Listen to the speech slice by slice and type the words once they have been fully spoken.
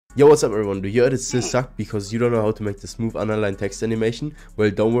Yo, what's up everyone? Do you hear it still suck because you don't know how to make the smooth underline text animation? Well,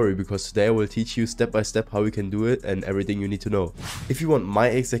 don't worry, because today I will teach you step by step how you can do it and everything you need to know. If you want my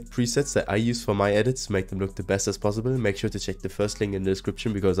exact presets that I use for my edits to make them look the best as possible, make sure to check the first link in the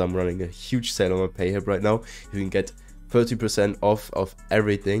description because I'm running a huge sale on my PayHub right now. You can get 30% off of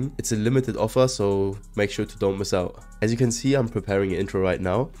everything. It's a limited offer, so make sure to don't miss out. As you can see, I'm preparing an intro right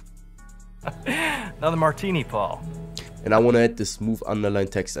now. Another martini, Paul. And I want to add the smooth underline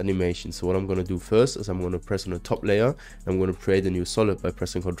text animation. So what I'm going to do first is I'm going to press on the top layer. And I'm going to create a new solid by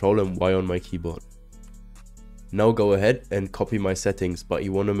pressing Ctrl and Y on my keyboard. Now go ahead and copy my settings, but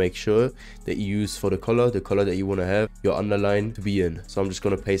you want to make sure that you use for the color that you want to have your underline to be in. So I'm just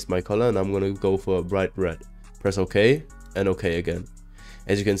going to paste my color and I'm going to go for a bright red. Press OK and OK again.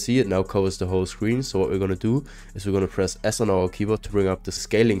 As you can see, it now covers the whole screen. So what we're going to do is we're going to press S on our keyboard to bring up the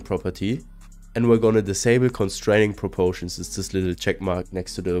scaling property. And we're going to disable constraining proportions. It's this little check mark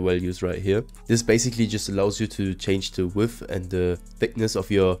next to the values right here. This basically just allows you to change the width and the thickness of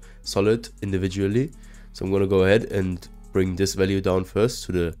your solid individually. So I'm going to go ahead and bring this value down first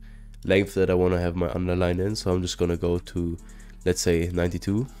to the length that I want to have my underline in. So I'm just going to go to, let's say,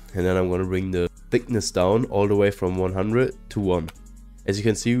 92. And then I'm going to bring the thickness down all the way from 100 to 1. As you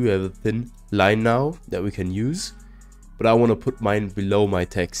can see, we have a thin line now that we can use. But I want to put mine below my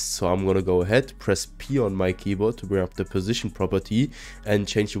text, so I'm going to go ahead, press P on my keyboard to bring up the position property and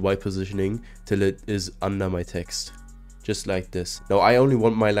change the Y positioning till it is under my text. Just like this. Now I only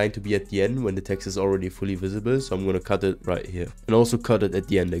want my line to be at the end when the text is already fully visible, so I'm going to cut it right here. And also cut it at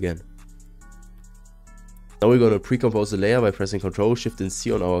the end again. Now we're going to pre-compose the layer by pressing Ctrl, Shift and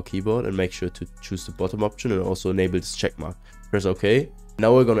C on our keyboard and make sure to choose the bottom option and also enable this check mark. Press OK.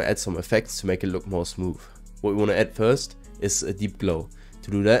 Now we're going to add some effects to make it look more smooth. What we want to add first is a deep glow. To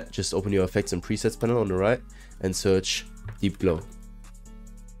do that, just open your effects and presets panel on the right and search deep glow.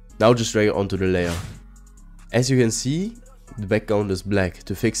 Now just drag it onto the layer. As you can see, the background is black.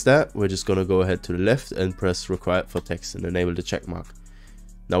 To fix that, we're just going to go ahead to the left and press required for text and enable the check mark.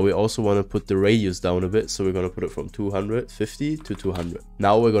 Now we also want to put the radius down a bit, so we're going to put it from 250 to 200.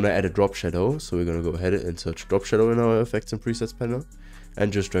 Now we're going to add a drop shadow, so we're going to go ahead and search drop shadow in our effects and presets panel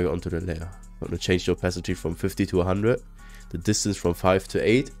and just drag it onto the layer. I'm going to change the opacity from 50 to 100, the distance from 5 to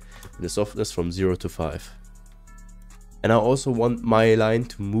 8, and the softness from 0 to 5. And I also want my line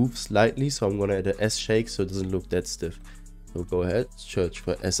to move slightly, so I'm going to add an S shake so it doesn't look that stiff. So go ahead, search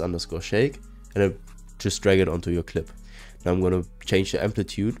for S_shake, and then just drag it onto your clip. Now I'm going to change the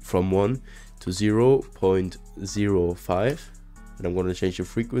amplitude from 1 to 0.05, and I'm going to change the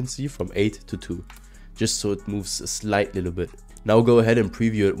frequency from 8 to 2, just so it moves a slight little bit. Now go ahead and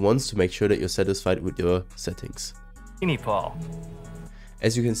preview it once to make sure that you're satisfied with your settings. Paul.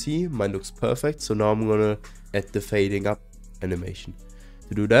 As you can see, mine looks perfect, so now I'm gonna add the fading up animation.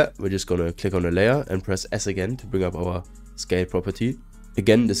 To do that, we're just gonna click on the layer and press S again to bring up our scale property.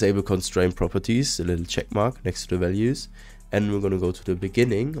 Again, disable constraint properties, the little check mark next to the values. And we're gonna go to the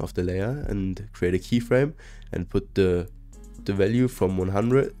beginning of the layer and create a keyframe and put the value from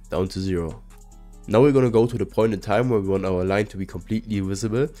 100 down to 0. Now we're going to go to the point in time where we want our line to be completely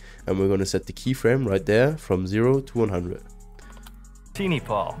visible, and we're going to set the keyframe right there from 0 to 100.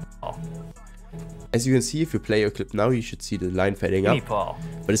 Paul. As you can see, if you play your clip now, you should see the line fading up, Paul.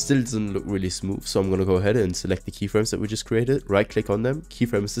 but it still doesn't look really smooth. So I'm going to go ahead and select the keyframes that we just created, right click on them,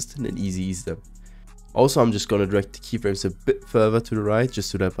 keyframe assistant, and easy ease them. Also, I'm just going to drag the keyframes a bit further to the right, just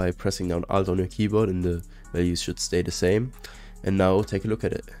so that by pressing down Alt on your keyboard and the values should stay the same. And now take a look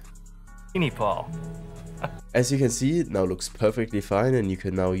at it. Paul. As you can see, it now looks perfectly fine, and you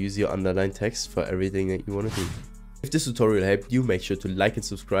can now use your underline text for everything that you want to do. If this tutorial helped you, make sure to like and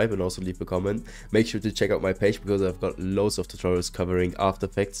subscribe and also leave a comment. Make sure to check out my page because I've got loads of tutorials covering After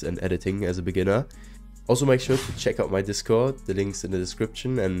Effects and editing as a beginner. Also make sure to check out my Discord, the link's in the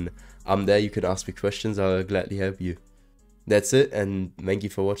description, and I'm there, you can ask me questions, I'll gladly help you. That's it, and thank you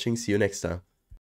for watching, see you next time.